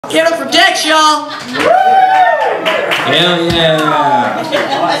Give it up for Dex, y'all! Hell yeah!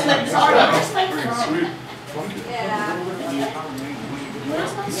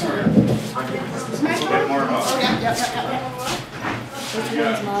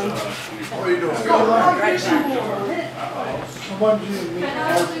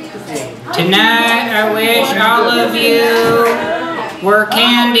 Tonight, I wish all of you were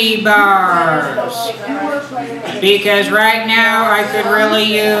candy bars, because right now I could really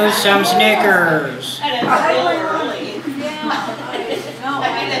use some Snickers.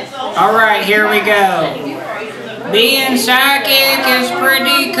 Alright, here we go. Being psychic is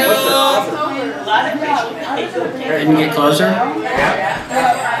pretty cool. Can you get closer?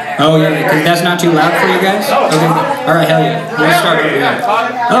 Oh yeah, because that's not too loud for you guys? Okay. Alright, hell yeah. Let's start over here.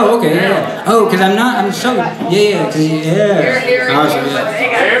 Oh, okay, yeah. Oh, because I'm so, yeah. Awesome, yeah.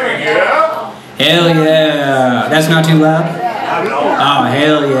 Hell yeah. That's not too loud? Oh,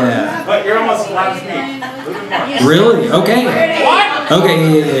 hell yeah. But you're almost as loud as me. Really? Okay. What?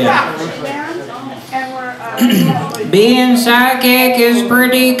 Okay, yeah. Being psychic is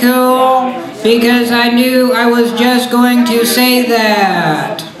pretty cool, because I knew I was just going to say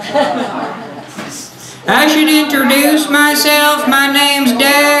that. I should introduce myself. My name's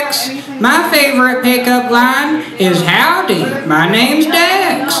Dex. My favorite pickup line is howdy. My name's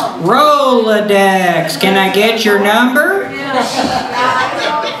Dex. Rolodex. Can I get your number?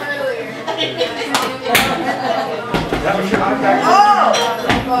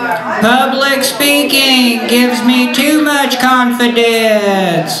 Public speaking gives me too much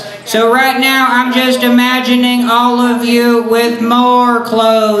confidence. So right now I'm just imagining all of you with more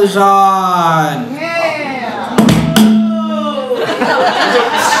clothes on.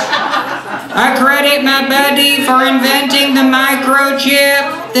 I credit my buddy for inventing the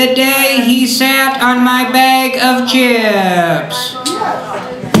microchip the day he sat on my bag of chips.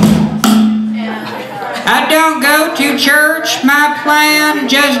 I don't go to church. My plan,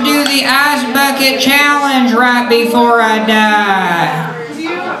 just do the ice bucket challenge right before I die.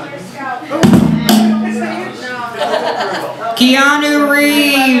 Keanu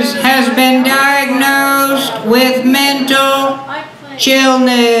Reeves has been diagnosed with mental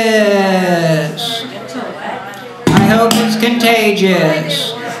chillness. I hope it's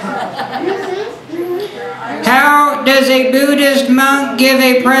contagious. How does a Buddhist monk give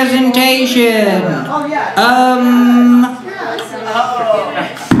a presentation?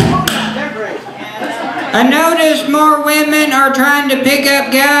 I noticed more women are trying to pick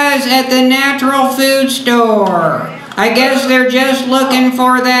up guys at the natural food store. I guess they're just looking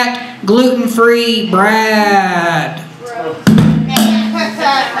for that gluten-free bread.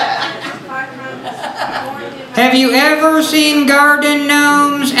 Have you ever seen garden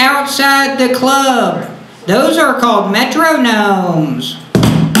gnomes outside the club? Those are called metronomes.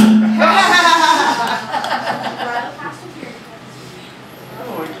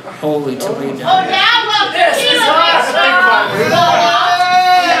 Holy Toledo.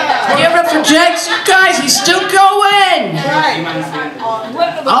 Give it up for Dex, you guys, he's still going!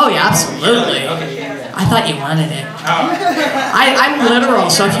 Oh yeah, absolutely. I thought you wanted it. I'm literal,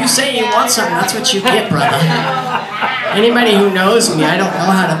 so if you say you want something, that's what you get, brother. Anybody who knows me, I don't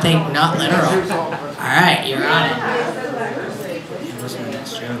know how to think not literal. Alright, you're on it. What's my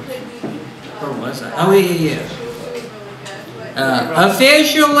next joke? Where was I? Oh, yeah.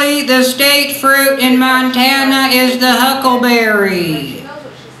 Officially, the state fruit in Montana is the huckleberry.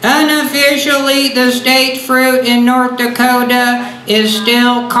 Unofficially, the state fruit in North Dakota is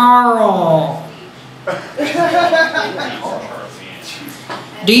still Carl.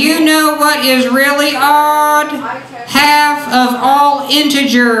 Do you know what is really odd? Half of all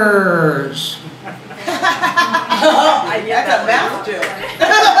integers.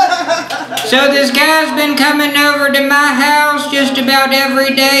 So this guy's been coming over to my house just about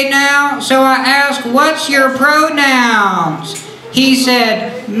every day now. So I asked, what's your pronouns? He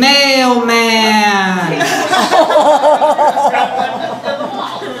said, mailman.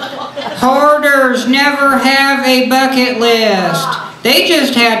 Hoarders never have a bucket list. They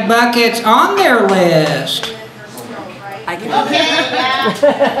just had buckets on their list.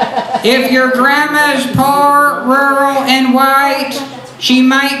 If your grandma's poor, rural, and white, she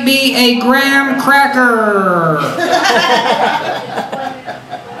might be a graham cracker.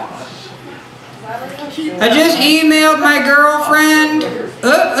 I just emailed my girlfriend,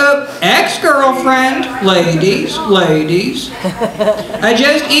 ex-girlfriend, ladies. I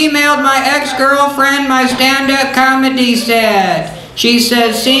just emailed my ex-girlfriend my stand-up comedy set. She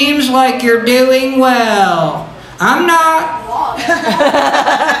says, seems like you're doing well. I'm not.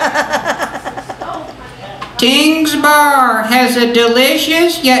 Ting's Bar has a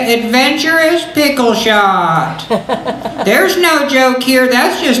delicious yet adventurous pickle shot. There's no joke here,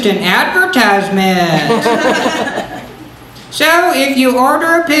 that's just an advertisement. So if you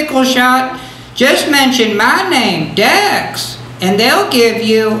order a pickle shot, just mention my name, Dex, and they'll give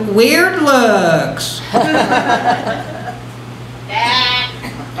you weird looks.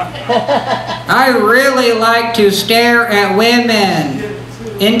 I really like to stare at women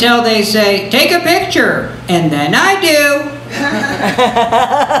until they say, take a picture, and then I do.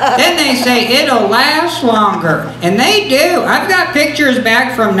 Then they say, it'll last longer, and they do. I've got pictures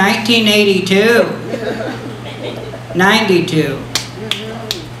back from 1982. 92.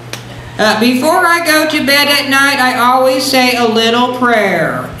 Before I go to bed at night, I always say a little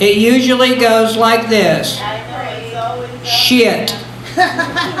prayer. It usually goes like this. Shit.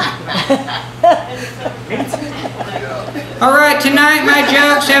 Alright, tonight my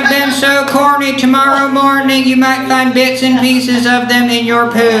jokes have been so corny. Tomorrow morning you might find bits and pieces of them in your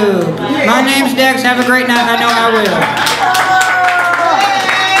poop. My name's Dex. Have a great night. I know I will.